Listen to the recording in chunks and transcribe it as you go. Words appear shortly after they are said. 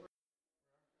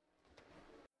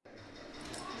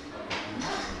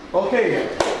Okay,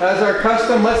 as our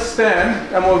custom, let's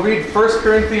stand and we'll read 1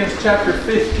 Corinthians chapter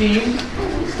 15,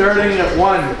 starting at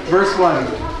 1, verse 1.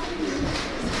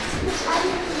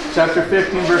 Chapter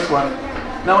 15, verse 1.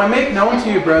 Now I make known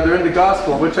to you, brethren, the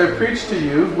gospel which I preached to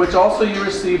you, which also you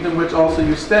received, in which also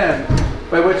you stand,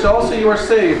 by which also you are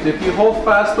saved, if you hold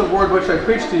fast the word which I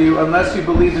preached to you, unless you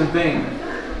believed in vain.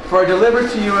 For I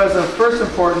delivered to you as of first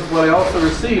importance what I also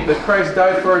received, that Christ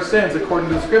died for our sins according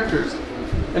to the Scriptures,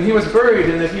 and he was buried,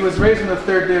 and that he was raised on the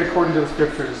third day according to the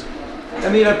Scriptures.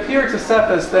 And he appeared to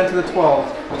Cephas, then to the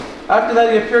 12. After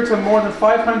that he appeared to more than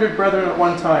 500 brethren at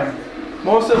one time,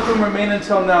 most of whom remain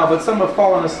until now, but some have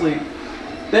fallen asleep.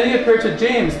 Then he appeared to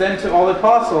James, then to all the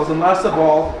apostles, and last of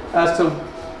all, as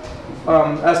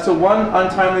to one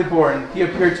untimely born, he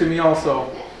appeared to me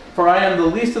also. For I am the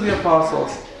least of the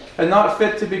apostles, and not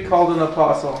fit to be called an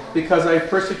apostle, because I have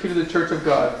persecuted the church of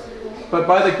God. But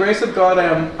by the grace of God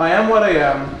I am what I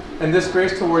am, and this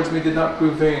grace towards me did not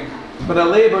prove vain. But I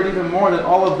labored even more than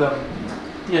all of them.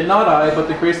 Yet not I, but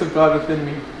the grace of God within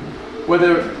me.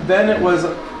 Whether then it was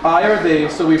I or they,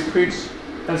 so we preached,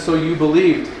 and so you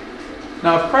believed.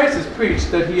 Now if Christ is preached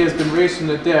that he has been raised from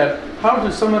the dead, how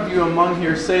do some of you among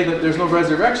here say that there's no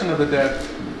resurrection of the dead?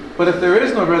 But if there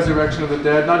is no resurrection of the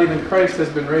dead, not even Christ has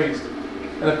been raised.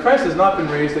 And if Christ has not been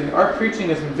raised, then our preaching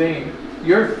is in vain.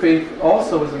 Your faith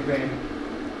also is in vain.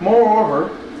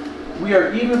 Moreover, we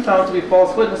are even found to be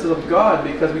false witnesses of God,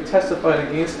 because we testified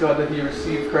against God that he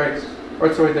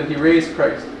that he raised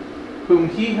Christ, whom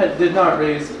he did not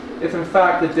raise, if in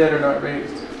fact the dead are not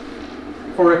raised.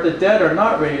 For if the dead are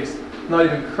not raised, not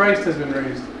even Christ has been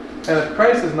raised. And if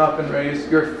Christ has not been raised,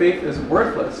 your faith is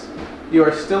worthless. You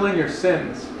are still in your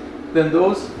sins. Then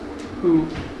those who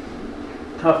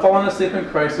have fallen asleep in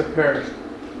Christ have perished.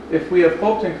 If we have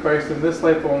hoped in Christ in this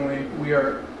life only, we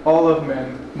are all of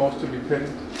men most to be pitied.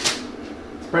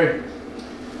 Let's pray.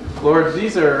 Lord,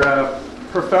 these are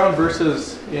profound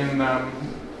verses in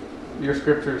your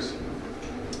scriptures.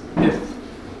 If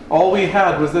all we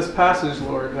had was this passage,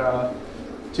 Lord,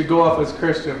 to go off as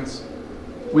Christians,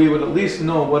 we would at least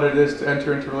know what it is to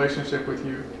enter into relationship with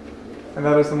you. And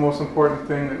that is the most important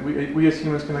thing that we as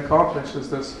humans can accomplish, is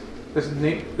this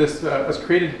as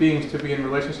created beings, to be in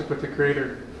relationship with the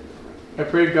Creator. I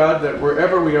pray, God, that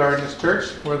wherever we are in this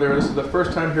church, whether this is the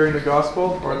first time hearing the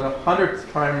gospel or the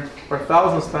 100th time or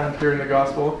 1,000th time hearing the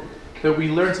gospel, that we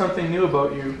learn something new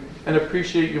about you and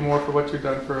appreciate you more for what you've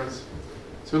done for us.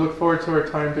 So we look forward to our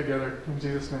time together. In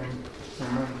Jesus' name,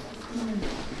 amen.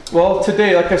 Well,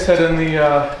 today, like I said in the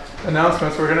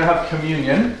announcements, we're going to have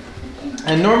communion.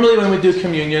 And normally when we do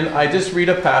communion, I just read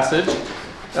a passage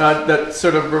that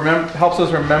sort of helps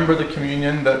us remember the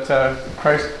communion that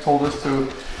Christ told us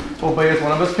to obey as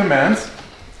one of his commands.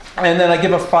 And then I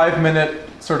give a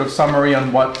 5-minute sort of summary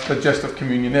on what the gist of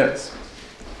communion is.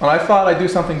 And I thought I'd do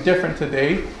something different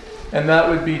today, and that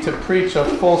would be to preach a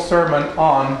full sermon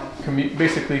on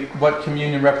basically what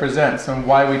communion represents and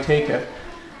why we take it.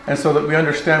 And so that we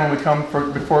understand when we come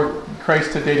before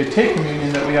Christ today to take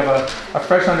communion, that we have a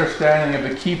fresh understanding of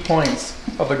the key points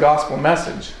of the gospel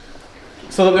message.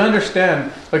 So that we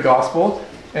understand the gospel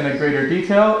in a greater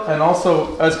detail, and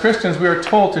also as Christians we are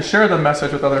told to share the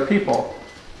message with other people.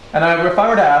 And if I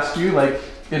were to ask you, like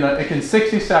in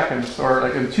 60 seconds or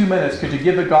like in 2 minutes, could you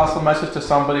give the gospel message to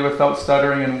somebody without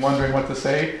stuttering and wondering what to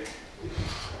say?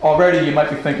 Already you might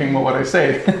be thinking, what would I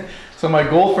say? So my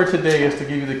goal for today is to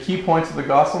give you the key points of the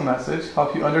gospel message,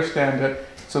 help you understand it,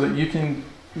 so that you can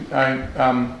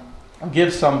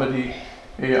give somebody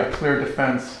a clear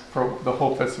defense for the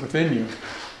hope that's within you.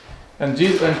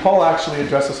 And Paul actually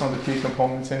addresses some of the key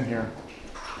components in here.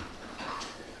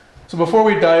 So before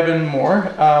we dive in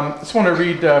more, I just want to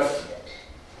read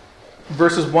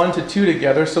verses 1 to 2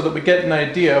 together so that we get an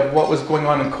idea of what was going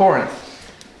on in Corinth.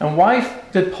 And why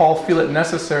did Paul feel it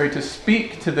necessary to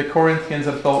speak to the Corinthians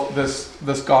about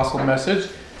this gospel message,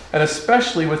 and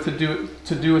especially to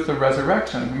do with the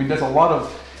resurrection? I mean,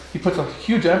 he puts a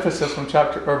huge emphasis from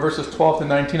verses 12 to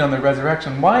 19 on the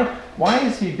resurrection. Why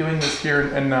is he doing this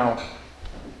here and now?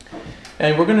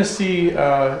 And we're going to see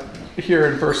here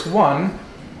in verse 1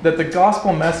 that the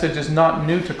gospel message is not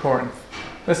new to Corinth.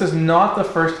 This is not the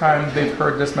first time they've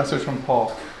heard this message from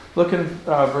Paul. Look in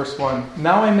verse 1.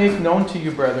 Now I make known to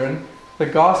you, brethren, the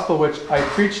gospel which I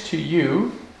preached to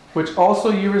you, which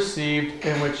also you received,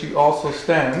 in which you also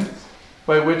stand,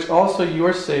 by which also you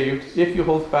are saved, if you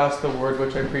hold fast the word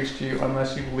which I preached to you,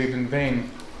 unless you believed in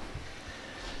vain.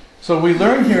 So we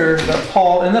learn here that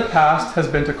Paul in the past has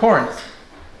been to Corinth.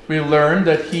 We learn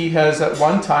that he has at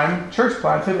one time church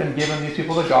planted and given these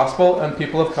people the gospel, and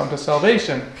people have come to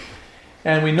salvation.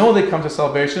 And we know they come to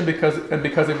salvation because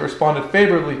they've responded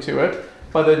favorably to it,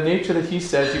 by the nature that he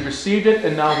says you received it,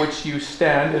 and now which you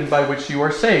stand, and by which you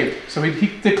are saved. So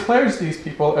he declares these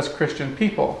people as Christian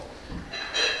people.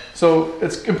 So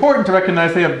it's important to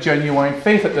recognize they have genuine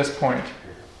faith at this point.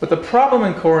 But the problem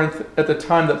in Corinth at the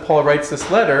time that Paul writes this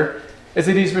letter is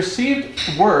that he's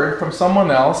received word from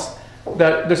someone else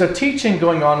that there's a teaching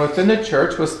going on within the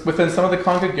church, within some of the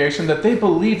congregation, that they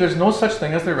believe there's no such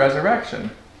thing as the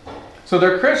resurrection. So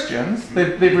they're Christians,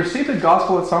 they've received the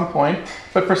gospel at some point,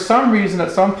 but for some reason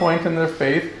at some point in their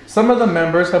faith, some of the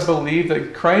members have believed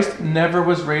that Christ never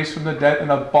was raised from the dead in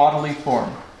a bodily form.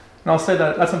 And I'll say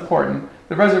that's important.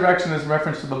 The resurrection is in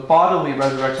reference to the bodily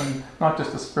resurrection, not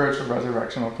just the spiritual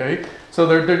resurrection, okay? So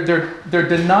they're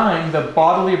denying that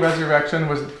bodily resurrection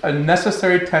was a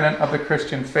necessary tenet of the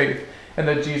Christian faith and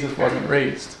that Jesus wasn't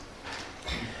raised.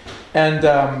 And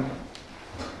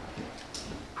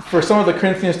for some of the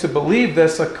Corinthians to believe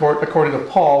this, according to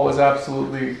Paul, was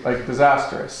absolutely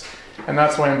disastrous. And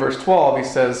that's why in verse 12 he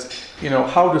says,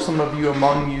 how do some of you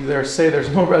among you there say there's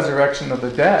no resurrection of the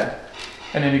dead?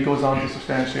 And then he goes on to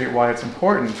substantiate why it's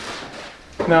important.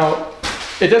 Now,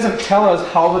 it doesn't tell us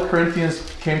how the Corinthians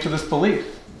came to this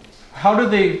belief. How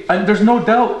did they... And there's no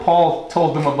doubt Paul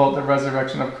told them about the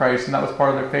resurrection of Christ, and that was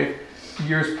part of their faith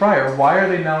years prior. Why are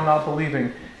they now not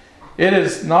believing? It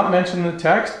is not mentioned in the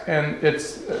text, and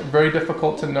it's very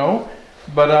difficult to know.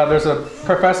 But there's a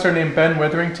professor named Ben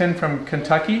Witherington from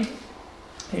Kentucky.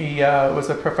 He was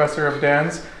a professor of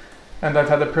Dan's. And I've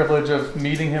had the privilege of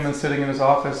meeting him and sitting in his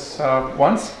office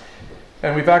once.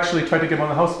 And we've actually tried to get him on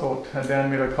the houseboat. And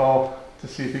Dan made a call to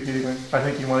see if he could I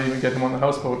think he wanted to even get him on the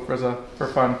houseboat for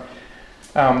fun.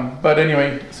 But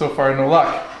anyway, so far no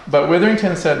luck. But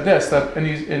Witherington said this, that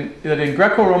in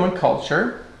Greco-Roman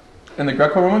culture,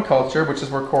 which is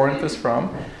where Corinth is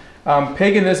from,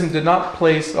 paganism did not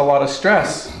place a lot of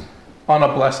stress on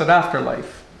a blessed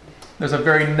afterlife. There's a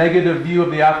very negative view of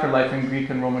the afterlife in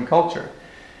Greek and Roman culture.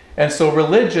 And so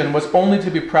religion was only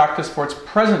to be practiced for its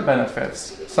present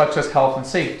benefits, such as health and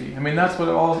safety. I mean, that's what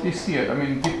all you see it. I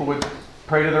mean, people would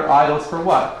pray to their idols for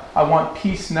what? I want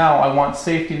peace now. I want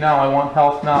safety now. I want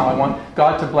health now. I want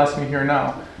God to bless me here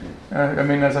now. I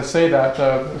mean, as I say that,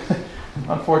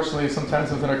 unfortunately,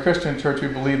 sometimes within our Christian church we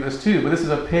believe this too. But this is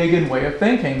a pagan way of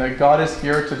thinking, that God is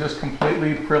here to just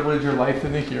completely privilege your life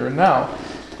in the here and now.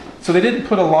 So they didn't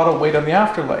put a lot of weight on the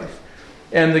afterlife.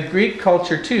 And the Greek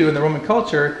culture too, and the Roman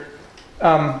culture,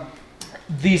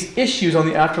 these issues on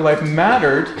the afterlife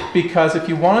mattered because if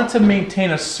you wanted to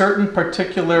maintain a certain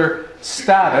particular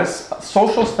status,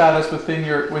 social status within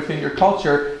your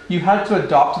culture, you had to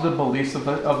adopt the beliefs of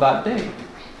that day.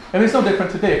 And it's no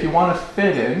different today. If you want to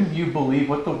fit in, you believe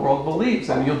what the world believes,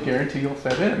 and you'll guarantee you'll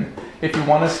fit in. If you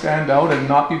want to stand out and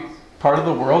not be part of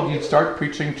the world, you start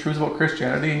preaching truths about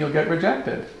Christianity and you'll get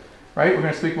rejected. Right? We're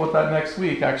going to speak about that next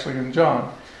week, actually, in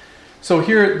John. So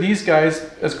here, these guys,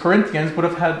 as Corinthians, would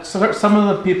have had, some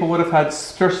of the people would have had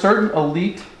certain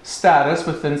elite status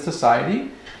within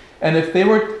society. And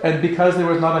because there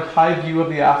was not a high view of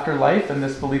the afterlife and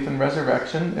this belief in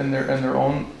resurrection in their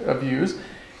own views,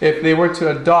 if they were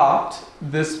to adopt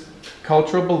this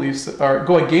cultural beliefs, or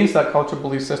go against that cultural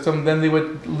belief system, then they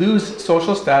would lose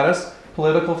social status,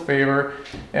 political favor,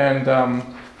 and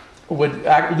would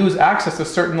lose access to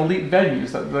certain elite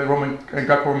venues that the Roman and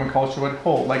Greco-Roman culture would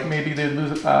hold. Like maybe they'd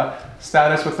lose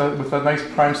status with a nice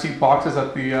prime seat boxes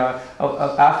at the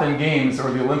Athens Games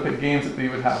or the Olympic Games that they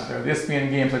would have there, the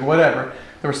Isthmian Games, like whatever.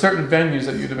 There were certain venues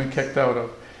that you'd have been kicked out of.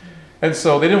 And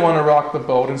so they didn't want to rock the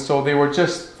boat, and so they were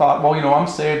just thought, well, I'm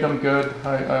saved, I'm good,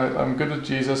 I'm good with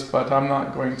Jesus, but I'm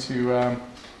not going to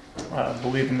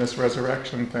believe in this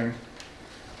resurrection thing.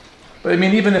 But I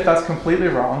mean, even if that's completely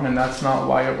wrong, and that's not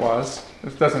why it was,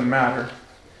 it doesn't matter.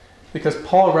 Because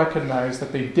Paul recognized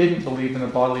that they didn't believe in the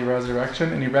bodily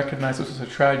resurrection, and he recognized this was a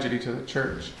tragedy to the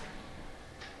church.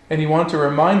 And he wanted to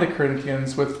remind the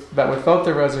Corinthians that without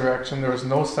the resurrection, there was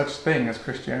no such thing as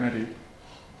Christianity.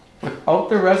 Without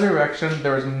the resurrection,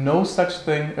 there is no such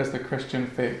thing as the Christian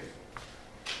faith.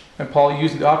 And Paul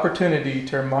used the opportunity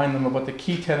to remind them of what the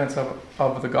key tenets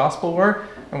of the gospel were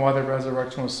and why the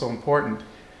resurrection was so important.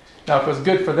 Now, if it was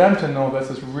good for them to know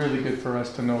this, it's really good for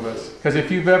us to know this. Because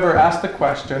if you've ever asked the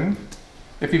question,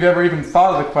 if you've ever even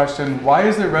thought of the question, why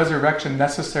is the resurrection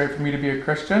necessary for me to be a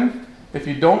Christian? If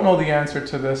you don't know the answer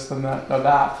to this, then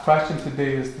that question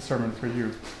today is the sermon for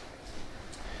you.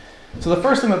 So the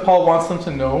first thing that Paul wants them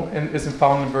to know is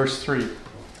found in verse 3.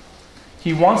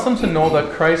 He wants them to know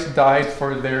that Christ died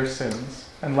for their sins.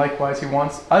 And likewise, he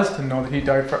wants us to know that he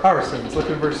died for our sins. Look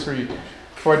at verse 3.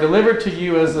 For I delivered to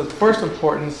you as of first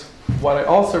importance what I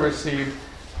also received,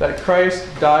 that Christ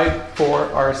died for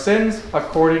our sins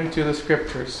according to the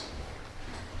Scriptures.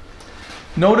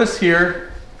 Notice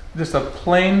here, just a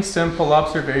plain, simple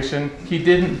observation. He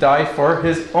didn't die for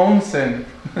his own sin.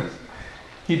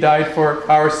 He died for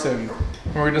our sin.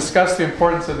 And we're going to discuss the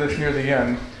importance of this near the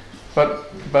end, but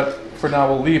for now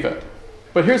we'll leave it.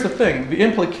 But here's the thing. The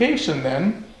implication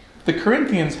then, the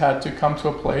Corinthians had to come to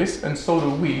a place, and so do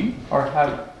we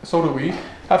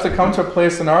have to come to a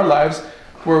place in our lives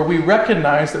where we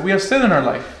recognize that we have sin in our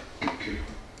life.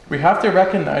 We have to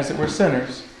recognize that we're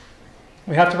sinners.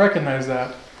 We have to recognize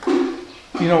that.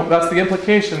 That's the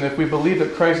implication. If we believe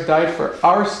that Christ died for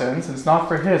our sins, it's not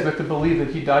for his. We have to believe that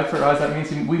he died for us. That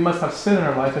means we must have sin in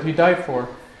our life that he died for.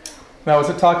 Now, I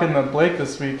was talking to Blake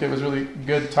this week. It was really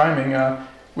good timing.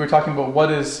 We were talking about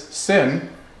what is sin.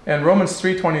 And Romans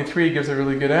 3:23 gives a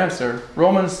really good answer.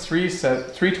 Romans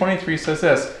 3:23 says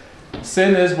this: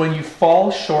 sin is when you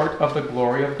fall short of the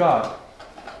glory of God.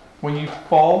 When you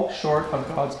fall short of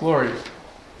God's glory.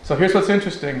 So here's what's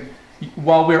interesting.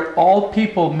 While we're all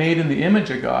people made in the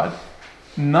image of God,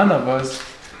 none of us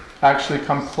actually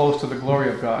come close to the glory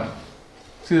of God.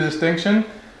 See the distinction?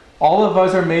 All of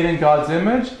us are made in God's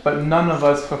image, but none of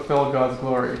us fulfill God's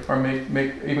glory or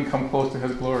make even come close to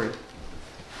his glory.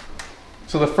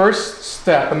 So the first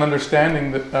step in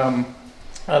understanding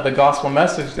the gospel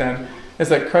message then is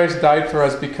that Christ died for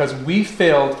us because we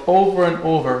failed over and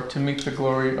over to meet the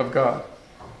glory of God.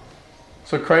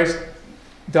 So Christ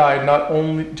died not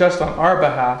only just on our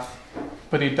behalf,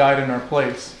 but he died in our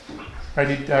place. Right?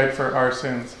 He died for our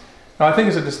sins. Now I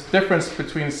think there's a difference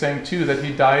between saying too that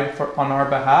he died on our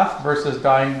behalf versus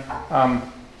dying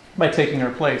by taking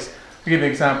our place. I'll give you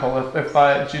an example. If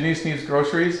Janice needs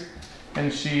groceries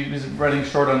and she is running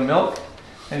short on milk,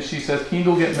 and she says, "Can you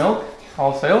go get milk?"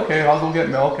 I'll say, "Okay, I'll go get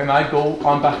milk," and I go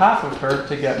on behalf of her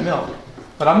to get milk.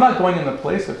 But I'm not going in the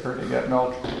place of her to get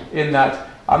milk, in that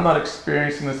I'm not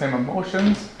experiencing the same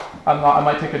emotions. I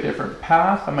might take a different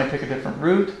path. I might take a different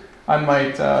route. I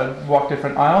might walk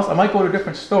different aisles. I might go to a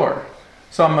different store.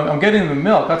 So I'm getting the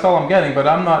milk. That's all I'm getting, but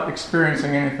I'm not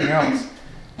experiencing anything else.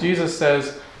 Jesus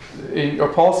says, or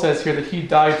Paul says here, that he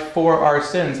died for our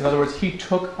sins. In other words, he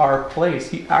took our place.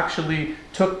 He actually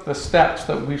took the steps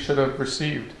that we should have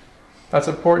received. That's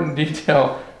an important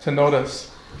detail to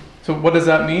notice. So what does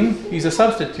that mean? He's a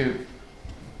substitute.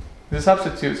 He's a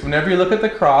substitute. So whenever you look at the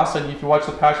cross, and if you watch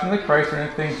the Passion of the Christ or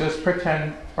anything, just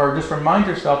pretend, or just remind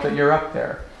yourself that you're up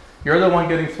there. You're the one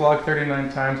getting flogged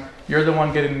 39 times. You're the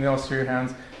one getting the nails through your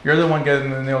hands. You're the one getting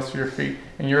the nails through your feet.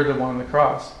 And you're the one on the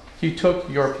cross. He took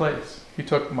your place. He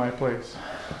took my place.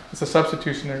 It's a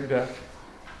substitutionary death.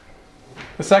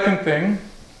 The second thing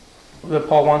that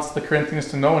Paul wants the Corinthians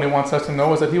to know, and he wants us to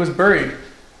know, is that he was buried.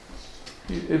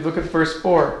 Look at verse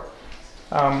 4.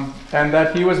 And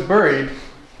that he was buried.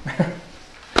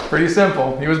 Pretty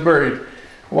simple. He was buried.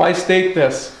 Why state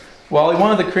this? Well, he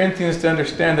wanted the Corinthians to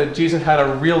understand that Jesus had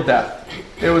a real death.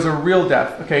 It was a real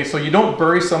death. Okay, so you don't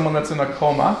bury someone that's in a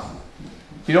coma.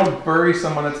 You don't bury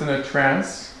someone that's in a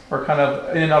trance or kind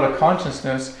of in and out of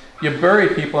consciousness. You bury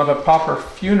people and have a proper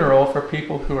funeral for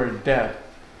people who are dead.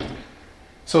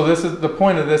 So this is the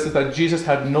point of this, is that Jesus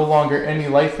had no longer any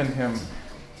life in him.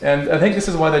 And I think this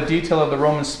is why the detail of the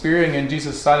Roman spearing in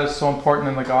Jesus' side is so important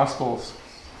in the Gospels.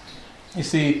 You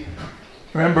see,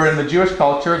 remember in the Jewish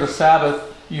culture, the Sabbath,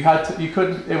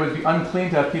 it would be unclean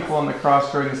to have people on the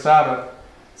cross during the Sabbath.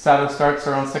 Sabbath starts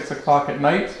around 6 o'clock at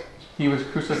night. He was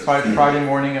crucified Friday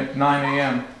morning at 9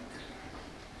 a.m.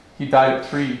 He died at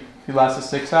 3. He lasted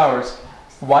 6 hours.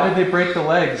 Why did they break the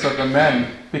legs of the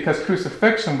men? Because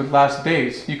crucifixion would last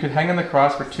days. You could hang on the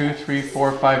cross for 2, 3,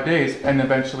 4, 5 days and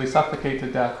eventually suffocate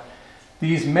to death.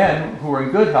 These men who were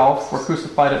in good health were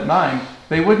crucified at 9.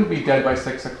 They wouldn't be dead by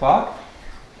 6 o'clock.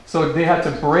 So they had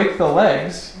to break the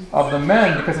legs of the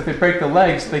men, because if they break the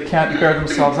legs, they can't bear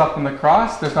themselves up on the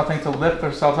cross. There's nothing to lift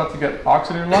themselves up to get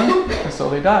oxygen in their lungs, and so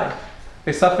they die.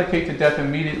 They suffocate to death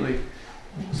immediately.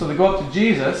 So they go up to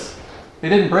Jesus. They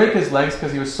didn't break his legs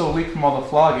because he was so weak from all the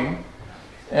flogging.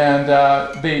 And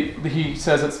he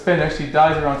says it's finished. He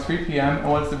dies around 3 p.m. And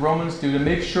what does the Romans do? To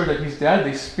make sure that he's dead,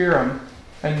 they spear him,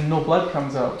 and no blood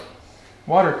comes out.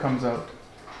 Water comes out.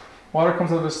 Water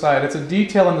comes out of his side. It's a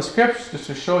detail in the scriptures just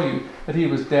to show you that he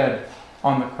was dead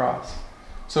on the cross.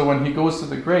 So when he goes to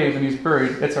the grave and he's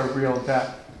buried, it's a real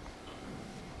death.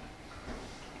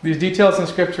 These details in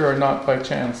scripture are not by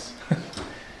chance.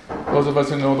 Those of us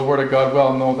who know the Word of God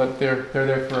well know that they're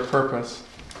there for a purpose.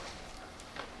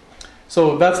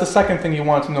 So that's the second thing you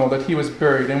want to know, that he was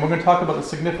buried. And we're going to talk about the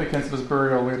significance of his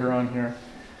burial later on here.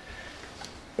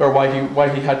 Or why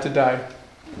he had to die.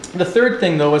 The third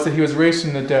thing, though, is that he was raised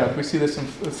from the dead. We see this in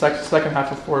the second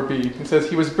half of 4b. It says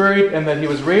he was buried and that he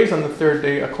was raised on the third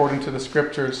day according to the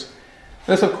scriptures.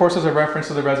 This, of course, is a reference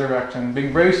to the resurrection.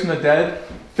 Being raised from the dead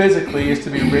physically is to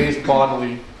be raised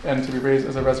bodily and to be raised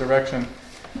as a resurrection.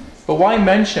 But why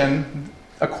mention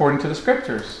according to the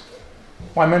Scriptures?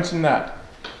 Why mention that?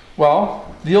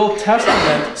 Well, the Old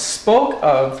Testament spoke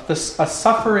of a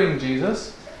suffering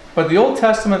Jesus, but the Old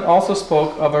Testament also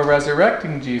spoke of a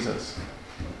resurrecting Jesus.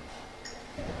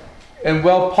 And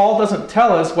while Paul doesn't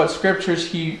tell us what scriptures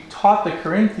he taught the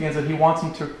Corinthians that he wants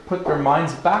them to put their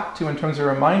minds back to in terms of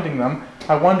reminding them,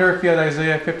 I wonder if he had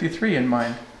Isaiah 53 in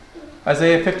mind.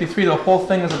 Isaiah 53, the whole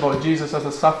thing is about Jesus as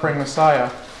a suffering Messiah.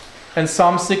 And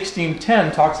Psalm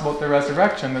 16:10 talks about the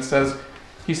resurrection.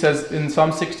 He says in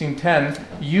Psalm 16:10,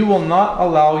 you will not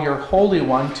allow your Holy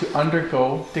One to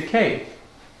undergo decay.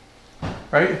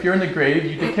 Right? If you're in the grave,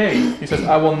 you decay. He says,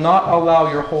 I will not allow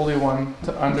your Holy One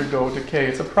to undergo decay.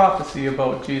 It's a prophecy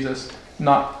about Jesus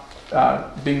not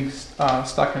being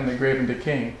stuck in the grave and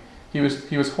decaying. He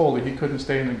was holy. He couldn't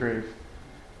stay in the grave.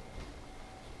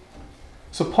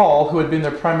 So Paul, who had been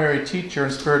their primary teacher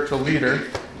and spiritual leader,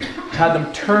 had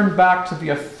them turn back to the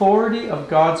authority of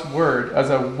God's Word as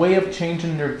a way of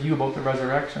changing their view about the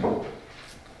resurrection.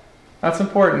 That's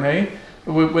important, hey?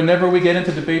 Whenever we get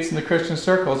into debates in the Christian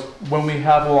circles, when we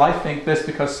have, well, I think this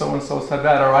because so-and-so said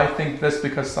that, or I think this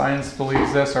because science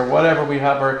believes this, or whatever we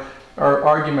have our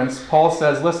arguments, Paul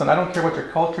says, listen, I don't care what your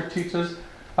culture teaches,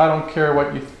 I don't care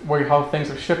how things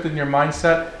have shifted in your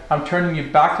mindset, I'm turning you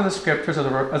back to the Scriptures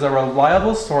as a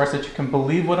reliable source that you can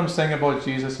believe what I'm saying about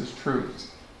Jesus is true.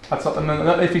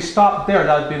 And if you stop there,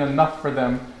 that would be enough for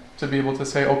them to be able to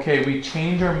say, okay, we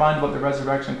change our mind about the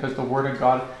resurrection because the Word of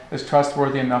God is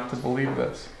trustworthy enough to believe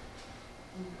this.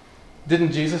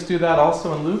 Didn't Jesus do that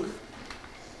also in Luke?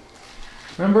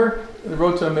 Remember the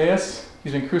road to Emmaus?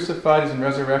 He's been crucified, he's been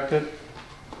resurrected.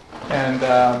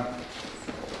 And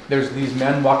there's these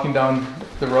men walking down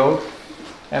the road,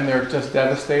 and they're just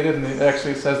devastated, and it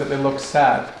actually says that they look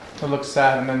sad. They look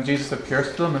sad, and then Jesus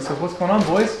appears to them and says, what's going on,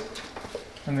 boys?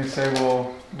 And they say,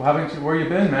 well, where you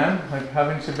been, man? Like,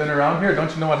 haven't you been around here?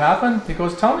 Don't you know what happened? He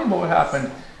goes, tell me what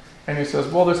happened. And he says,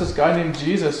 well, there's this guy named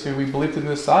Jesus who we believed in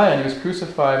the Messiah, and he was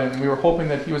crucified, and we were hoping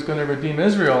that he was going to redeem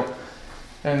Israel.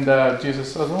 And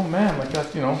Jesus says, oh man, like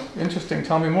that's, interesting,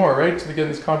 tell me more, right? So they get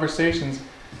these conversations.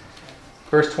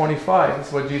 Verse 25, this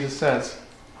is what Jesus says.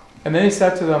 And then he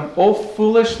said to them, O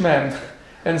foolish men,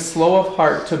 and slow of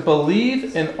heart, to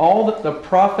believe in all that the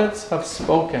prophets have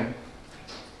spoken.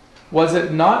 Was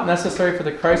it not necessary for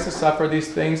the Christ to suffer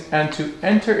these things and to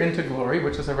enter into glory,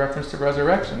 which is a reference to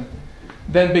resurrection?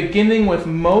 Then beginning with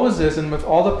Moses and with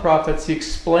all the prophets, he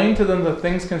explained to them the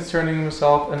things concerning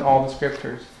himself in all the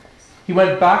scriptures. He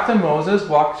went back to Moses,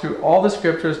 walked through all the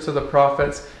scriptures to the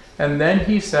prophets, and then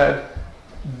he said,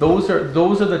 those are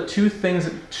the two things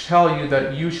that tell you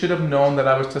that you should have known that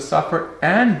I was to suffer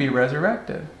and be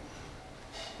resurrected.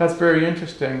 That's very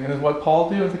interesting. And is what Paul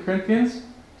did with the Corinthians?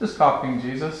 Just copying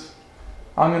Jesus.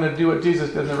 I'm going to do what Jesus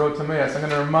did in the road to Emmaus. I'm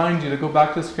going to remind you to go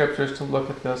back to the scriptures to look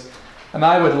at this. And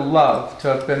I would love to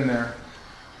have been there.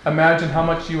 Imagine how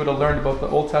much you would have learned about the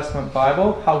Old Testament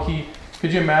Bible.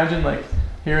 Could you imagine like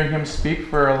hearing him speak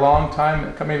for a long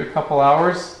time, maybe a couple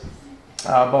hours,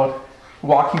 about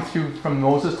walking through from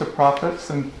Moses to prophets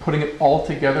and putting it all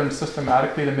together and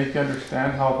systematically to make you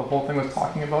understand how the whole thing was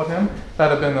talking about him?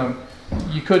 That would have been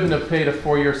you couldn't have paid a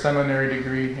 4-year seminary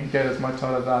degree and get as much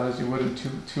out of that as you would in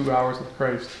two hours with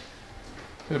Christ.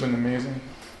 It would have been amazing.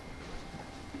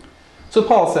 So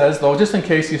Paul says, though, just in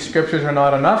case these scriptures are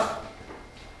not enough,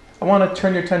 I want to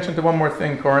turn your attention to one more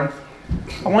thing, Corinth.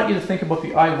 I want you to think about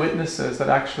the eyewitnesses that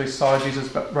actually saw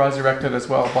Jesus resurrected as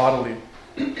well, bodily.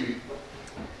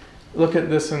 Look at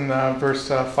this in verse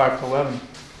 5 to 11.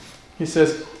 He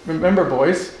says, remember,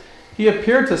 boys, he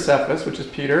appeared to Cephas, which is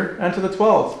Peter, and to the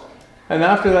 12. And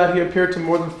after that he appeared to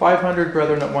more than 500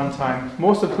 brethren at one time,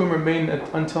 most of whom remain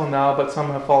until now, but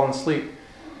some have fallen asleep.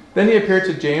 Then he appeared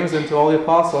to James and to all the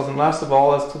apostles, and last of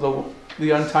all, as to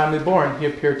the untimely born, he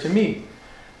appeared to me.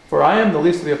 For I am the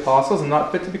least of the apostles, and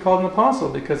not fit to be called an apostle,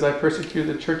 because I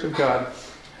persecuted the church of God.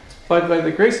 But by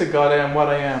the grace of God I am what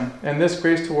I am, and this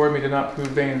grace toward me did not prove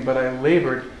vain, but I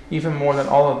labored even more than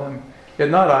all of them. Yet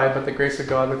not I, but the grace of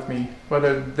God with me.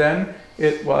 Whether then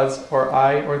it was, or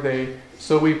I, or they,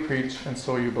 so we preach, and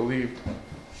so you believed.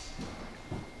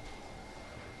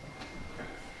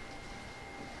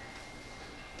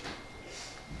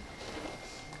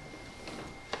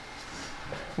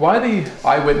 Why the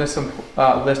eyewitness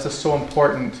list is so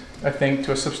important, I think,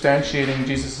 to substantiating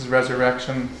Jesus'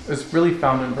 resurrection is really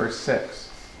found in verse 6.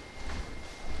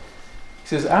 He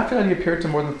says, after that he appeared to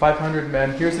more than 500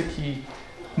 men, here's the key,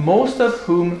 most of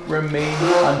whom remain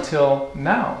until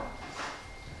now.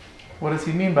 What does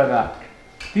he mean by that?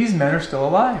 these men are still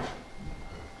alive.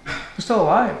 They're still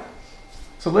alive.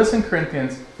 So listen,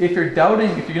 Corinthians, if you're doubting,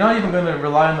 if you're not even going to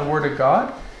rely on the Word of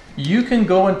God, you can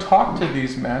go and talk to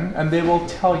these men and they will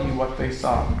tell you what they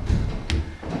saw.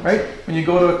 Right? When you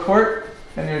go to a court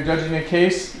and you're judging a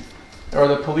case, or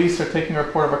the police are taking a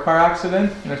report of a car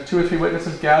accident, and there's 2 or 3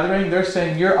 witnesses gathering, they're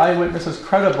saying, your eyewitness is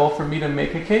credible for me to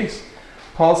make a case.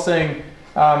 Paul's saying,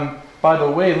 by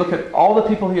the way, look at all the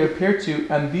people he appeared to,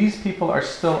 and these people are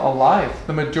still alive.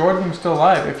 The majority of them are still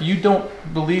alive. If you don't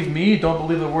believe me, don't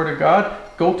believe the Word of God,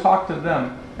 go talk to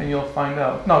them, and you'll find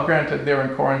out. Now, granted, they were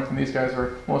in Corinth, and these guys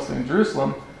were mostly in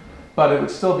Jerusalem, but it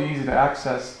would still be easy to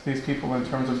access these people in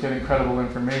terms of getting credible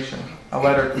information. A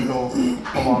letter can go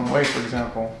a long way, for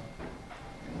example.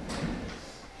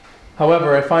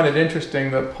 However, I find it interesting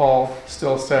that Paul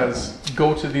still says,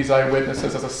 go to these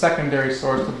eyewitnesses as a secondary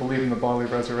source to believe in the bodily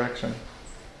resurrection.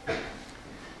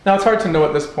 Now, it's hard to know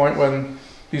at this point, when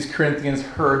these Corinthians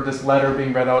heard this letter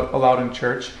being read out aloud in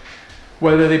church,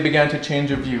 whether they began to change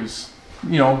their views.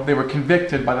 You know, they were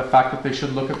convicted by the fact that they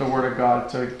should look at the Word of God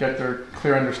to get their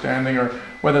clear understanding, or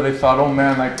whether they thought, oh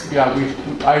man,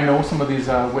 I know some of these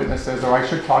witnesses, or I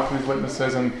should talk to these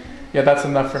witnesses, and yeah, that's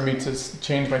enough for me to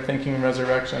change my thinking in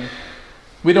resurrection.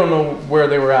 We don't know where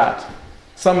they were at.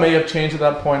 Some may have changed at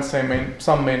that point,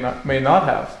 some may not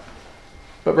have.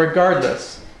 But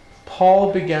regardless,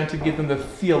 Paul began to give them the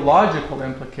theological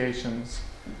implications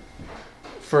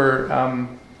for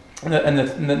and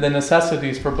the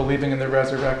necessities for believing in the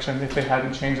resurrection if they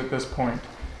hadn't changed at this point.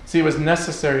 See, it was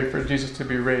necessary for Jesus to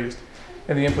be raised,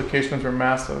 and the implications were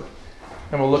massive.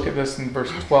 And we'll look at this in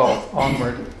verse 12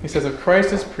 onward. He says, if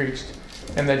Christ is preached,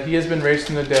 and that he has been raised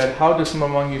from the dead, how do some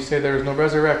among you say there is no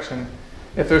resurrection?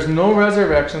 If there's no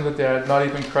resurrection of the dead, not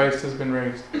even Christ has been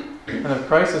raised. And if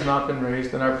Christ has not been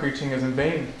raised, then our preaching is in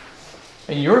vain.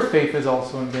 And your faith is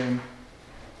also in vain.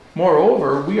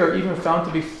 Moreover, we are even found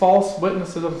to be false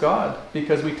witnesses of God,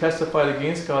 because we testified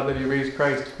against God that he raised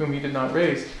Christ, whom he did not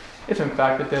raise, if in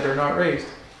fact the dead are not raised.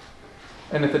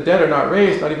 And if the dead are not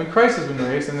raised, not even Christ has been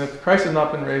raised. And if Christ has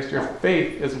not been raised, your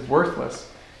faith is worthless.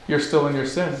 You're still in your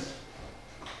sin.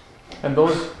 And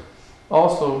those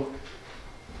also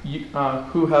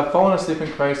who have fallen asleep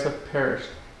in Christ have perished.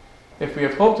 If we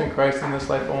have hoped in Christ in this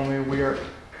life only, we are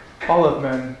all of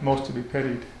men most to be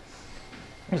pitied.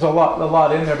 There's a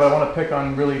lot in there, but I want to pick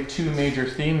on really 2 major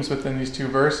themes within these 2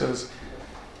 verses.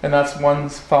 And that's one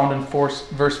found in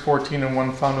verse 14 and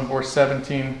one found in verse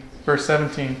 17.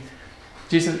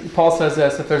 Paul says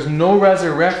this, if there's no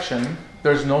resurrection,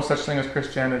 there's no such thing as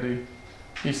Christianity.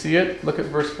 You see it? Look at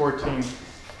verse 14.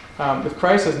 If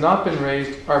Christ has not been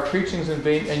raised, our preaching is in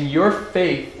vain, and your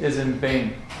faith is in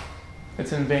vain.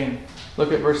 It's in vain.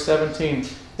 Look at verse 17.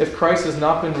 If Christ has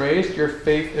not been raised, your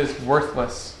faith is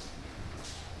worthless.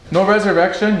 No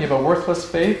resurrection, you have a worthless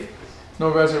faith. No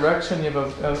resurrection, you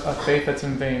have a faith that's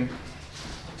in vain.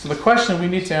 So the question we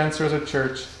need to answer as a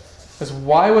church is,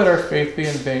 why would our faith be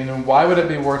in vain, and why would it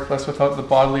be worthless without the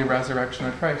bodily resurrection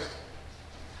of Christ?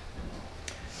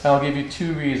 And I'll give you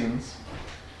 2 reasons.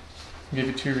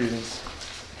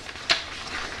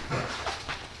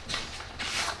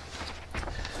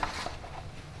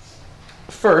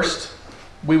 First,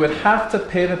 we would have to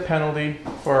pay the penalty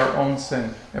for our own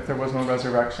sin if there was no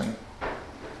resurrection.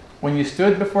 When you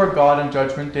stood before God on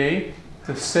Judgment Day,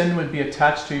 the sin would be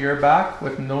attached to your back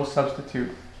with no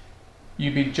substitute.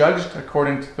 You'd be judged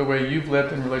according to the way you've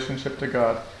lived in relationship to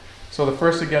God. So the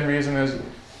first, reason is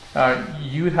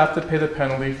you would have to pay the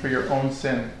penalty for your own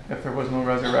sin if there was no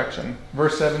resurrection.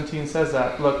 Verse 17 says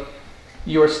that. Look,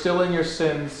 you are still in your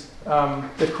sins.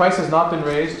 If Christ has not been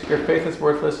raised, your faith is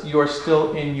worthless. You are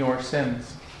still in your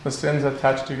sins. The sins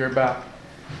attached to your back.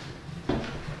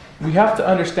 We have to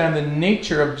understand the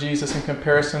nature of Jesus in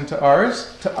comparison to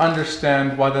ours to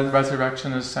understand why the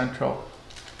resurrection is central.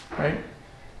 Right?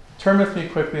 Turn with me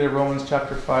quickly to Romans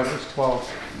chapter 5, verse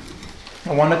 12.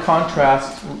 I want to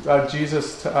contrast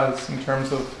Jesus to us in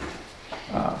terms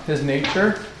of his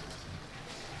nature.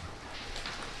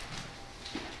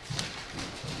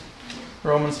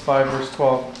 Romans 5, verse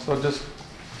 12. So just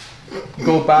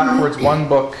go backwards one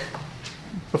book.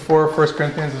 Before 1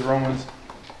 Corinthians is Romans.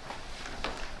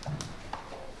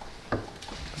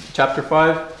 Chapter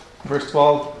 5, verse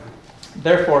 12.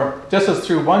 Therefore, just as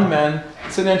through one man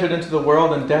sin entered into the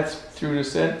world, and death through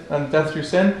sin,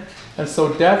 and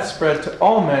so death spread to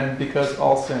all men because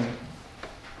all sinned.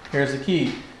 Here's the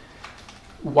key.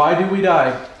 Why do we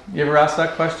die? You ever ask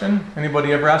that question?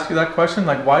 Anybody ever ask you that question?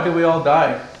 Like, why do we all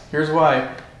die? Here's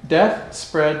why. Death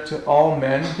spread to all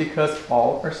men because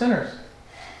all are sinners.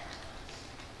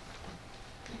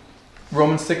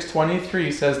 Romans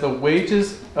 6:23 says the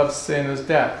wages of sin is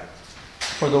death.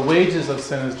 For the wages of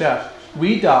sin is death.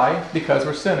 We die because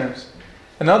we're sinners.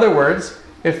 In other words,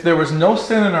 if there was no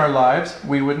sin in our lives,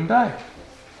 we wouldn't die.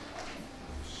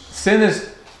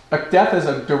 Death is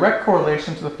a direct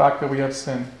correlation to the fact that we have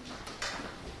sin.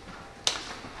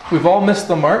 We've all missed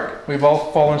the mark. We've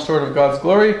all fallen short of God's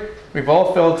glory. We've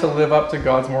all failed to live up to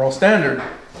God's moral standard.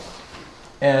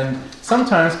 And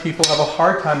sometimes people have a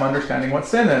hard time understanding what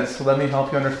sin is. So let me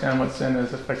help you understand what sin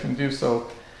is if I can do so.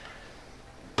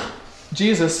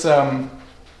 Jesus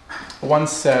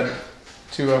once said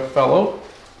to a fellow,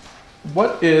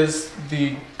 "What is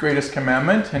the greatest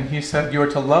commandment?" And he said, "You are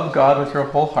to love God with your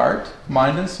whole heart,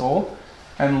 mind, and soul,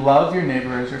 and love your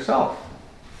neighbor as yourself."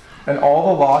 And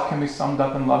all the law can be summed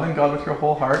up in loving God with your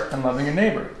whole heart and loving your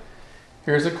neighbor.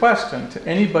 Here's a question to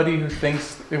anybody who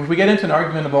thinks, if we get into an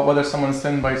argument about whether someone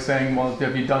sinned by saying, well,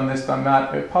 have you done this, done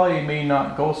that, it probably may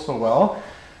not go so well.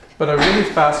 But a really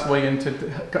fast way into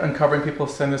uncovering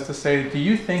people's sin is to say, do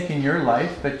you think in your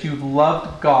life that you've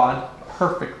loved God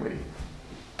perfectly?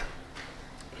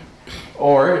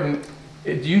 Or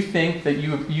do you think that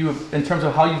you have, in terms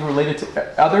of how you've related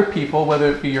to other people,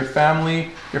 whether it be your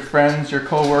family, your friends, your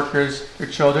co-workers, your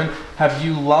children, have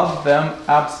you loved them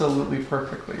absolutely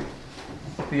perfectly?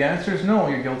 If the answer is no,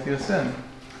 you're guilty of sin.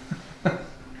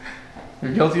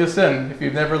 You're guilty of sin if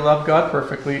you've never loved God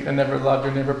perfectly and never loved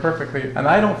your neighbor perfectly. And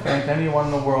I don't think anyone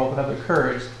in the world would have the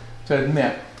courage to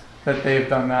admit that they've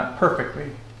done that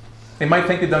perfectly. They might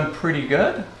think they've done pretty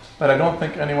good, but I don't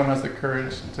think anyone has the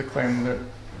courage to claim that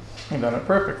they've done it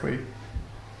perfectly.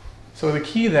 So the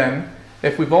key then,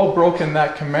 if we've all broken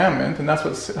that commandment, and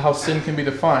that's how sin can be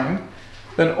defined,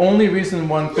 then only reason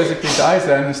one physically dies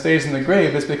then and stays in the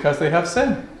grave is because they have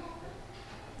sin.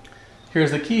 Here's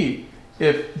the key.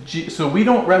 So we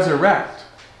don't resurrect.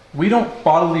 We don't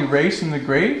bodily raise in the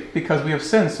grave because we have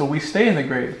sin, so we stay in the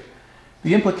grave.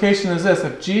 The implication is this: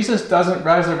 if Jesus doesn't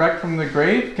resurrect from the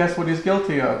grave, guess what he's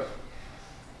guilty of?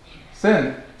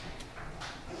 Sin.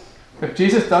 If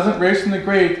Jesus doesn't raise from the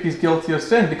grave, he's guilty of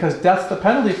sin because death's the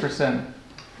penalty for sin.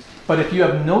 But if you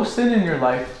have no sin in your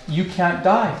life, you can't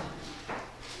die.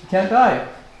 You can't die.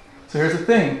 So here's the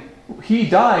thing. He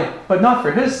died, but not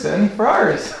for his sin, for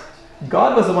ours.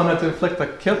 God was the one that had to inflict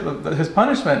his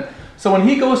punishment. So when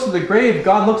he goes to the grave,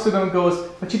 God looks at him and goes,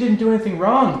 but you didn't do anything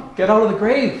wrong. Get out of the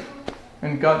grave.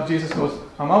 And Jesus goes,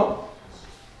 I'm out.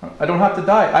 I don't have to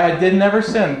die. I did never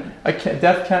sin.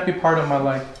 Death can't be part of my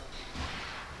life.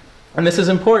 And this is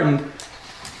important.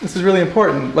 This is really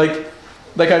important. Like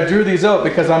I drew these out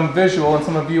because I'm visual and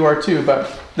some of you are too.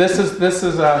 But this is these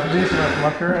are come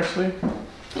up here actually.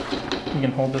 You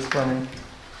can hold this for me.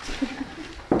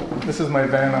 This is my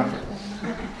Vanna.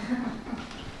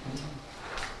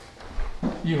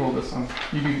 You hold this one.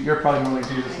 You're probably more like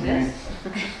Jesus than me.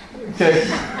 Okay.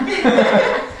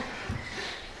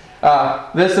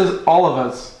 This is all of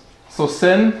us. So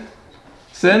sin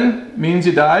means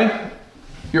you die.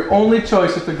 Your only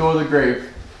choice is to go to the grave.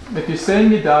 If you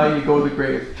sin, you die, you go to the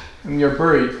grave. And you're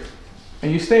buried.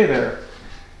 And you stay there.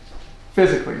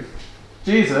 Physically.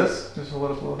 Jesus, just a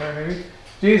little higher maybe.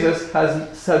 Jesus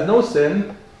has no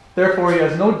sin, therefore he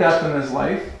has no death in his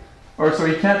life. Or so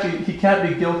he can't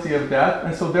be guilty of death,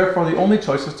 and so therefore the only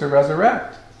choice is to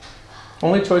resurrect.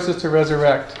 Only choice is to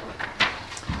resurrect.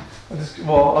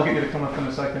 I'll get you to come up in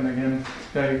a second again.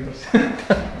 There you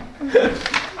go.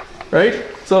 Right?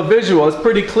 So visual, it's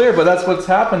pretty clear, but that's what's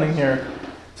happening here.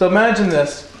 So imagine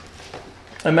this.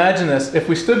 Imagine this. If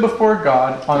we stood before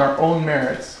God on our own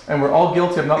merits, and we're all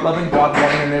guilty of not loving God,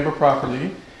 loving our neighbor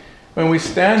properly, when we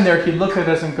stand there, he'd look at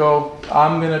us and go,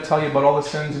 I'm going to tell you about all the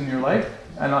sins in your life,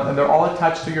 and they're all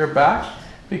attached to your back,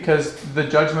 because the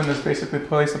judgment is basically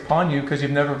placed upon you because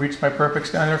you've never reached my perfect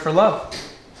standard for love.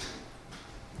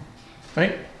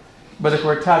 Right? But if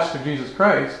we're attached to Jesus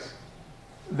Christ,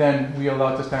 then we are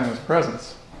allowed to stand in his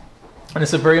presence. And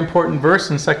it's a very important verse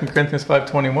in 2 Corinthians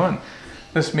 5:21.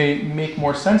 This may make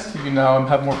more sense to you now and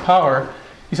have more power.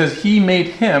 He says, he made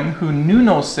him who knew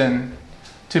no sin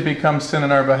to become sin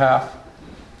on our behalf,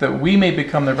 that we may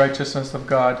become the righteousness of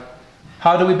God.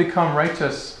 How do we become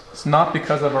righteous? It's not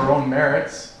because of our own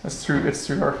merits. It's through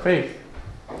our faith.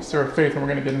 It's through our faith, and we're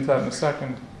going to get into that in a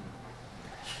second.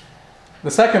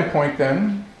 The second point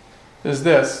then is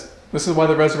this. This is why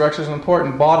the resurrection is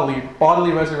important.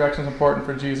 Bodily resurrection is important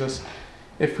for Jesus.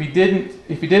 If he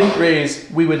didn't raise,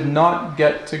 we would not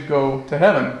get to go to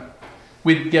heaven.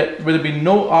 There'd be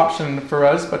no option for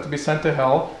us but to be sent to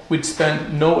hell. We'd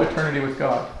spend no eternity with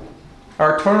God.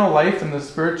 Our eternal life in the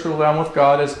spiritual realm with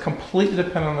God is completely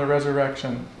dependent on the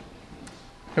resurrection.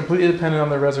 Completely dependent on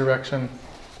the resurrection.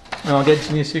 And I'll get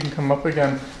Denise, you can come up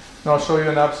again. And I'll show you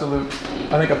an absolute,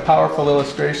 I think a powerful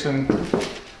illustration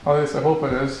at least I hope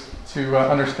it is, to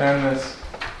understand this.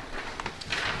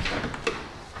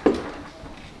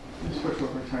 Switch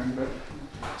over a tiny bit.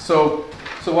 So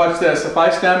watch this. If I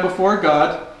stand before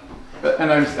God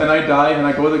and I die and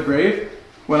I go to the grave,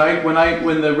 when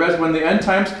the end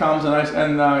times comes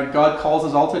and God calls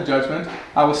us all to judgment,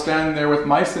 I will stand there with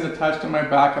my sin attached to my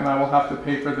back, and I will have to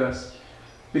pay for this.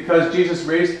 Because Jesus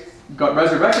got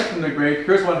resurrected from the grave,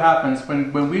 here's what happens.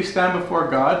 When we stand before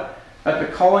God, at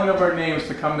the calling of our names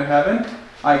to come to heaven,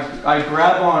 I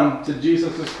grab on to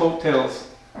Jesus' coattails.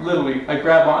 Literally, I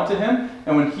grab onto him,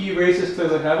 and when he raises to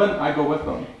the heaven, I go with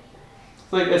him.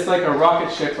 It's like a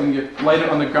rocket ship. When you light it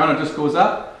on the ground, it just goes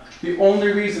up. The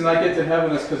only reason I get to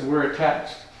heaven is because we're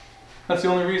attached. That's the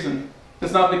only reason.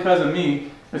 It's not because of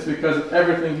me. It's because of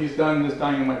everything he's done is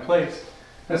dying in my place.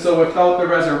 And so without the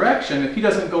resurrection, if he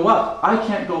doesn't go up, I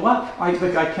can't go up. I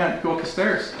can't go up the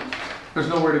stairs. There's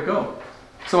nowhere to go.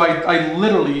 So I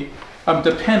literally am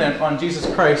dependent on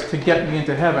Jesus Christ to get me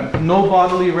into heaven. No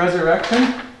bodily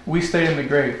resurrection, we stay in the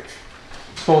grave.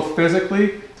 Both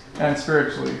physically and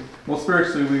spiritually. Well,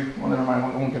 spiritually, never mind,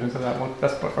 I won't get into that.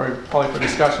 That's probably for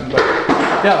discussion. But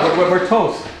yeah, we're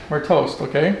toast. We're toast,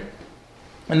 okay?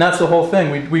 And that's the whole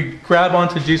thing. We grab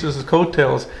onto Jesus'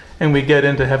 coattails and we get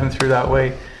into heaven through that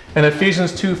way. And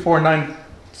Ephesians 2:4-9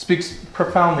 speaks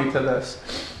profoundly to this.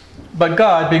 But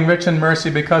God, being rich in mercy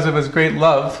because of his great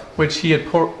love, which he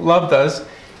had loved us,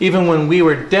 even when we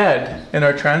were dead in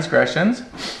our transgressions,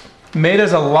 made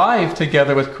us alive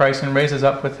together with Christ and raised us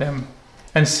up with him,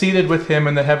 and seated with him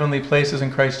in the heavenly places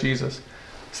in Christ Jesus,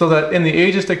 so that in the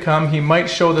ages to come he might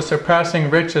show the surpassing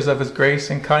riches of his grace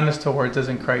and kindness towards us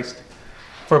in Christ.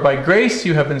 For by grace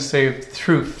you have been saved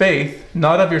through faith,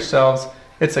 not of yourselves.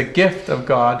 It's a gift of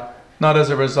God, not as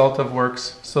a result of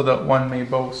works, so that one may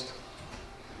boast.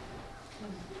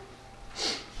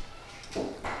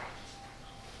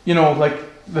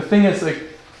 The thing is,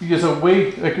 there's a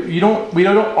way, we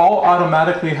don't all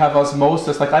automatically have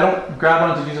osmosis. I don't grab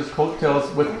onto Jesus' coattails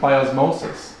by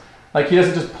osmosis. He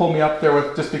doesn't just pull me up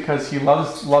there just because he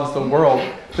loves the world.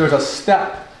 There's a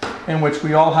step in which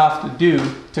we all have to do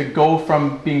to go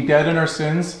from being dead in our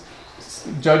sins,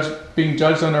 being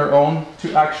judged on our own,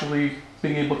 to actually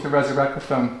being able to resurrect with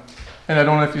them. And I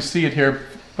don't know if you see it here,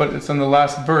 but it's in the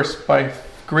last verse. By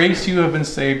grace you have been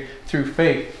saved through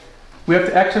faith. We have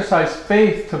to exercise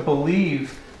faith to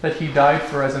believe that he died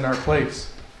for us in our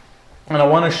place. And I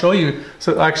want to show you,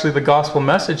 the gospel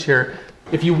message here.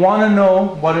 If you want to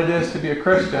know what it is to be a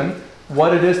Christian,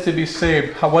 what it is to be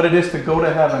saved, what it is to go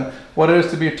to heaven, what it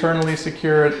is to be eternally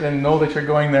secure and know that you're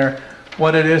going there,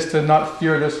 what it is to not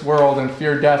fear this world and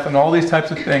fear death and all these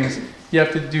types of things, you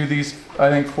have to do these,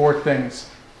 4 things.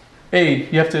 A,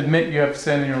 you have to admit you have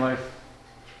sin in your life.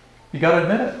 You got to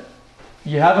admit it.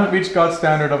 You haven't reached God's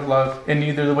standard of love in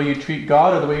either the way you treat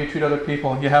God or the way you treat other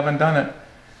people. You haven't done it.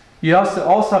 You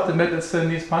also have to admit that sin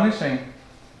needs punishing.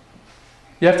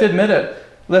 You have to admit it.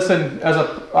 Listen,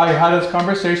 I had this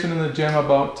conversation in the gym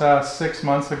about 6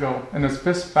 months ago, and it's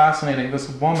just fascinating. This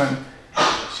woman,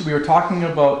 we were talking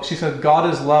about, she said, God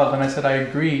is love, and I said, I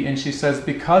agree. And she says,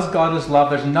 because God is love,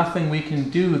 there's nothing we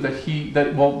can do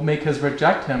that will make us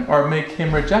reject him or make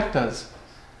him reject us.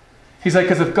 He's like,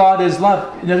 because if God is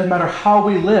love, it doesn't matter how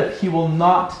we live, he will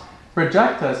not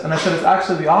reject us. And I said, it's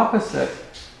actually the opposite.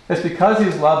 It's because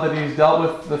he's love that he's dealt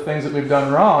with the things that we've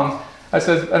done wrong. I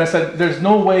said, there's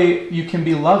no way you can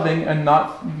be loving and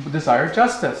not desire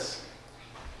justice.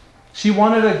 She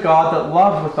wanted a God that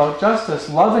loved without justice.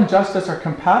 Love and justice are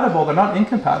compatible. They're not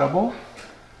incompatible.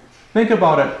 Think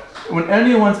about it. When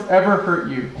anyone's ever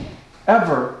hurt you,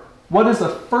 ever, what is the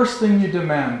first thing you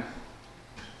demand?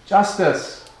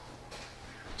 Justice.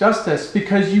 Justice,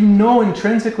 because you know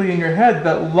intrinsically in your head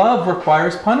that love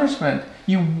requires punishment.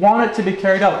 You want it to be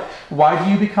carried out. Why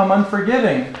do you become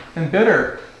unforgiving and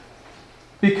bitter?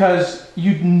 Because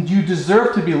you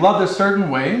deserve to be loved a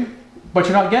certain way, but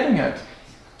you're not getting it.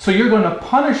 So you're going to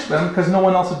punish them because no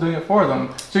one else is doing it for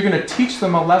them. So you're going to teach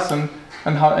them a lesson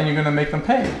and you're going to make them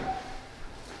pay.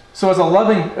 So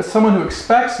as someone who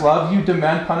expects love, you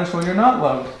demand punishment when you're not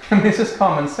loved. I mean, it's just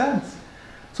common sense.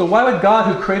 So why would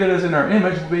God, who created us in our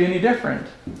image, be any different?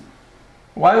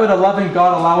 Why would a loving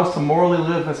God allow us to morally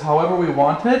live as however we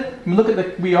want it? I mean, look at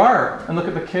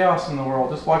the chaos in the world.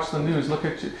 Just watch the news. Look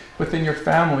at within your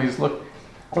families. Look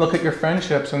at your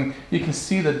friendships, and you can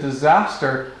see the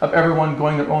disaster of everyone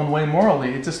going their own way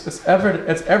morally. It's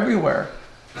everywhere.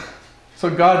 So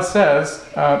God says,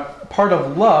 part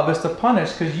of love is to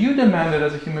punish because you demand it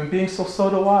as a human being. So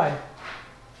do I.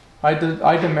 I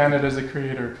demand it as a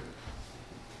creator.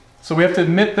 So we have to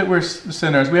admit that we're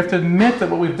sinners. We have to admit that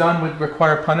what we've done would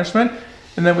require punishment.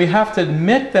 And then we have to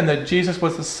admit then that Jesus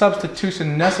was the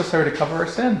substitution necessary to cover our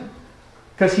sin.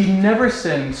 Because he never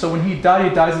sinned. So when he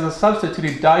dies as a substitute.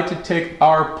 He died to take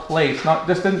our place. Not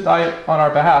just didn't die on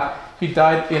our behalf. He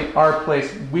died in our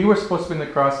place. We were supposed to be in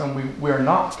the cross and we are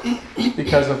not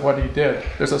because of what he did.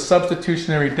 There's a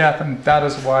substitutionary death, and that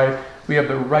is why we have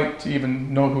the right to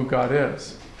even know who God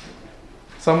is.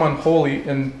 Someone holy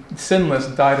and sinless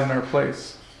died in our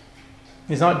place.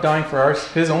 He's not dying for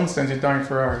his own sins, he's dying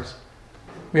for ours.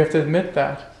 We have to admit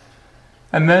that.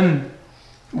 And then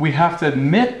we have to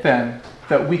admit then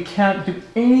that we can't do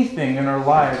anything in our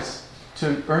lives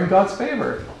to earn God's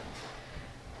favor.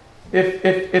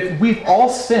 If we've all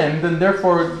sinned, then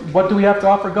therefore, what do we have to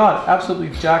offer God? Absolutely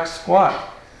jack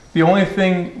squat. The only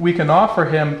thing we can offer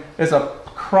him is a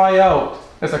cry out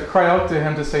to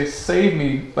him to say, save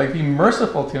me, like be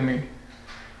merciful to me.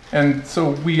 And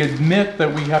so we admit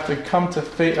that we have to come to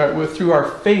faith, through our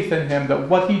faith in him, that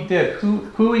what he did,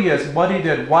 who he is, what he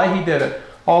did, why he did it,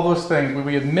 all those things,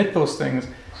 we admit those things,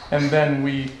 and then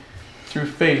we, through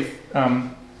faith,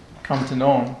 come to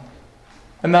know him.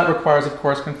 And that requires, of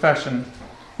course, confession.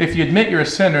 If you admit you're a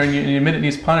sinner and you admit it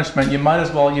needs punishment, you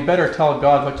better tell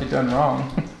God what you've done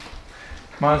wrong.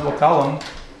 Might as well tell him.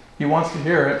 He wants to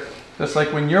hear it. Just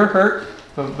like when you're hurt,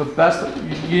 the best,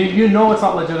 you know it's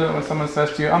not legitimate when someone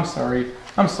says to you, I'm sorry,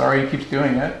 he keeps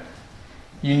doing it.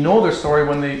 You know they're sorry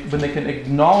when they can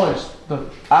acknowledge the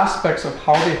aspects of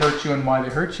how they hurt you and why they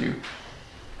hurt you.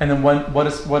 And then what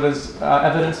is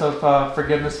evidence of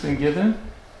forgiveness being given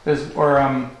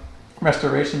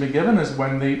restoration be given is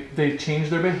when they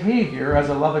change their behavior as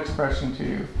a love expression to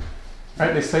you.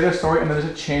 Right? They say they're sorry and then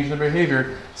there's a change in their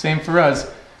behavior. Same for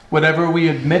us. Whatever we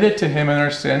admitted to him in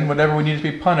our sin, whatever we need to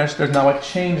be punished, there's now a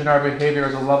change in our behavior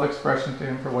as a love expression to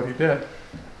him for what he did.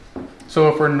 So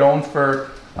if we're known for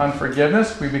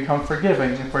unforgiveness, we become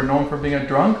forgiving. If we're known for being a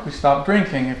drunk, we stop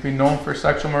drinking. If we're known for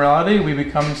sexual morality, we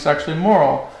become sexually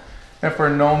moral. If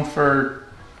we're known for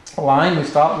lying, we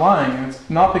stop lying. And it's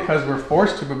not because we're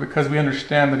forced to, but because we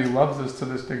understand that he loves us to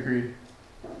this degree.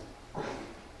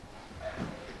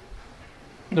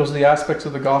 Those are the aspects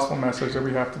of the gospel message that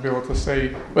we have to be able to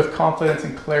say with confidence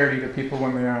and clarity to people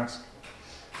when they ask.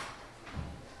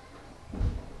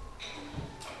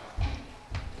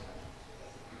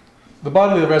 The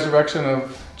bodily resurrection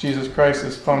of Jesus Christ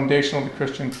is foundational to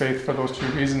Christian faith for those two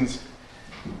reasons.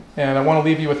 And I want to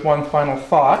leave you with one final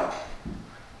thought.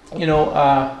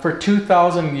 For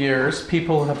 2,000 years,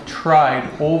 people have tried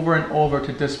over and over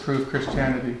to disprove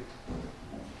Christianity.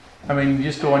 I mean, you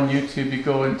just go on YouTube, you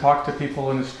go and talk to people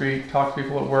in the street, talk to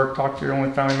people at work, talk to your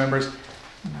only family members.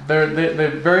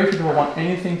 Very few people want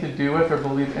anything to do with or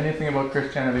believe anything about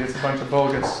Christianity. It's a bunch of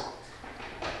bogus.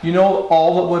 You know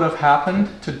all that would have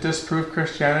happened to disprove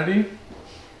Christianity?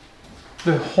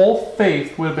 The whole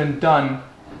faith would have been done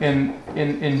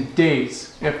in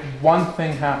days if one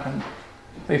thing happened.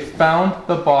 They found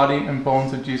the body and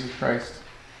bones of Jesus Christ.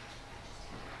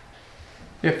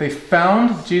 If they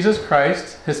found Jesus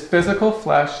Christ, his physical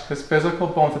flesh, his physical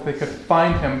bones, if they could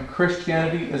find him,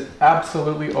 Christianity is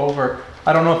absolutely over.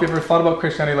 I don't know if you've ever thought about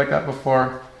Christianity like that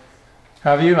before.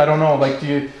 Have you? I don't know.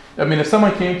 If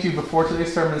someone came to you before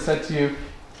today's sermon and said to you,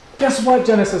 guess what,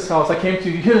 Genesis House? I came to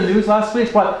you. You hear the news last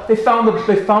week? What? They found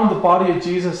the body of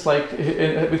Jesus.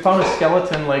 We found a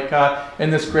skeleton in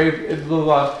this grave.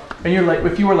 And you're like,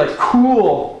 if you were like,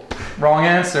 cool, wrong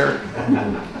answer.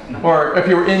 Or if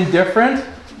you were indifferent,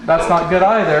 that's not good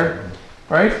either,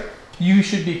 right? You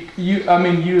should be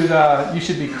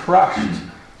crushed.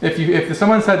 If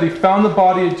someone said they found the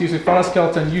body of Jesus, they found a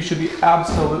skeleton, you should be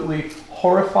absolutely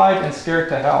horrified and scared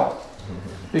to hell,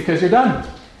 because you're done.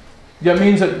 That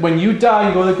means that when you die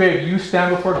and go to the grave, you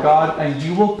stand before God and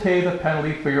you will pay the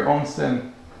penalty for your own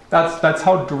sin. That's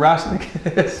how drastic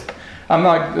it is.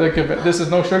 This is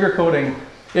no sugarcoating.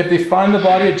 If they find the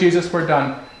body of Jesus, we're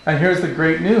done. And here's the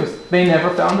great news. They never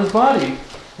found his body.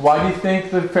 Why do you think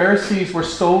the Pharisees were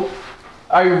so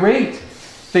irate?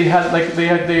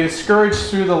 They scourged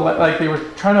through they were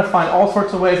trying to find all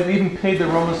sorts of ways, and even paid the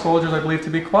Roman soldiers, I believe, to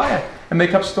be quiet and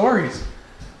make up stories.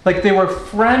 They were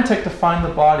frantic to find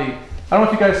the body. I don't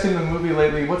know if you guys have seen the movie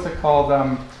lately. What's it called?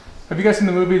 Have you guys seen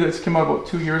the movie that's come out about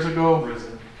 2 years ago?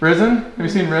 Risen? Have you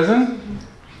seen Risen?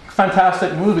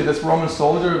 Fantastic movie. This Roman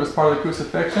soldier was part of the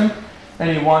crucifixion, and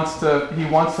he wants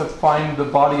to find the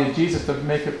body of Jesus to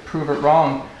prove it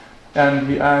wrong, and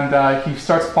he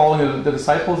starts following the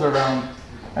disciples around,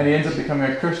 and he ends up becoming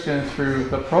a Christian through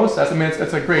the process. I mean,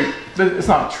 it's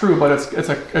not true, but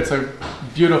it's a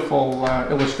beautiful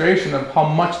illustration of how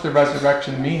much the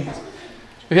resurrection means.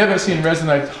 If you haven't seen Risen,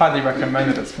 I highly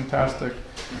recommend it. It's fantastic.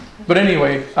 But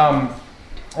anyway, so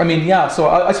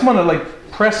I just want to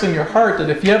press in your heart that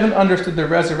if you haven't understood the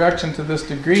resurrection to this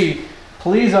degree,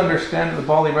 please understand that the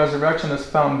bodily resurrection is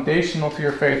foundational to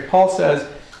your faith. Paul says,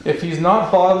 if he's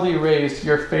not bodily raised,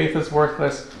 your faith is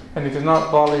worthless, and if he's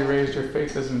not bodily raised, your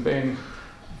faith is in vain.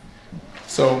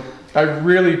 So I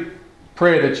really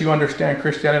pray that you understand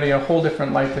Christianity in a whole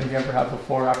different light than you ever have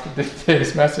before after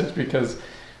today's message, because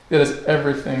it is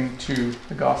everything to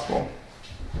the gospel.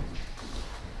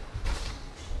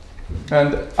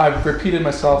 And I've repeated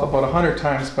myself about 100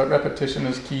 times, but repetition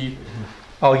is key.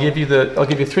 I'll give you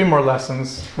 3 more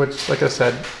lessons, which, like I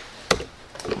said,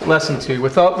 lesson 2.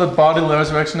 Without the bodily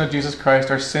resurrection of Jesus Christ,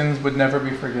 our sins would never be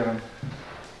forgiven.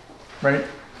 Right?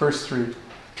 Verse 3.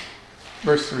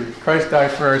 Christ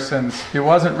died for our sins. He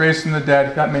wasn't raised from the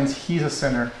dead. That means he's a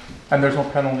sinner, and there's no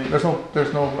penalty.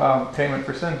 There's no payment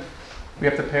for sin. We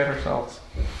have to pay it ourselves.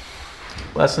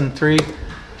 Lesson 3.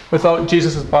 Without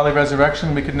Jesus' bodily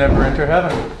resurrection, we could never enter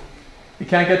heaven. You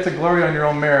can't get to glory on your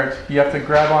own merit. You have to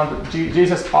grab on.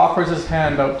 Jesus offers his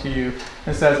hand out to you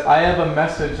and says, I have a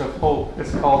message of hope.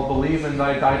 It's called believe and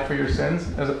I died for your sins,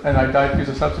 and I died for you as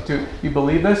a substitute. You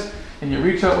believe this, and you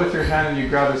reach out with your hand and you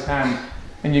grab his hand,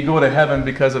 and you go to heaven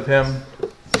because of him.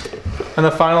 And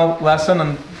the final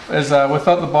lesson is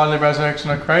without the bodily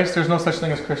resurrection of Christ, there's no such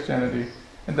thing as Christianity.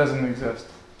 It doesn't exist.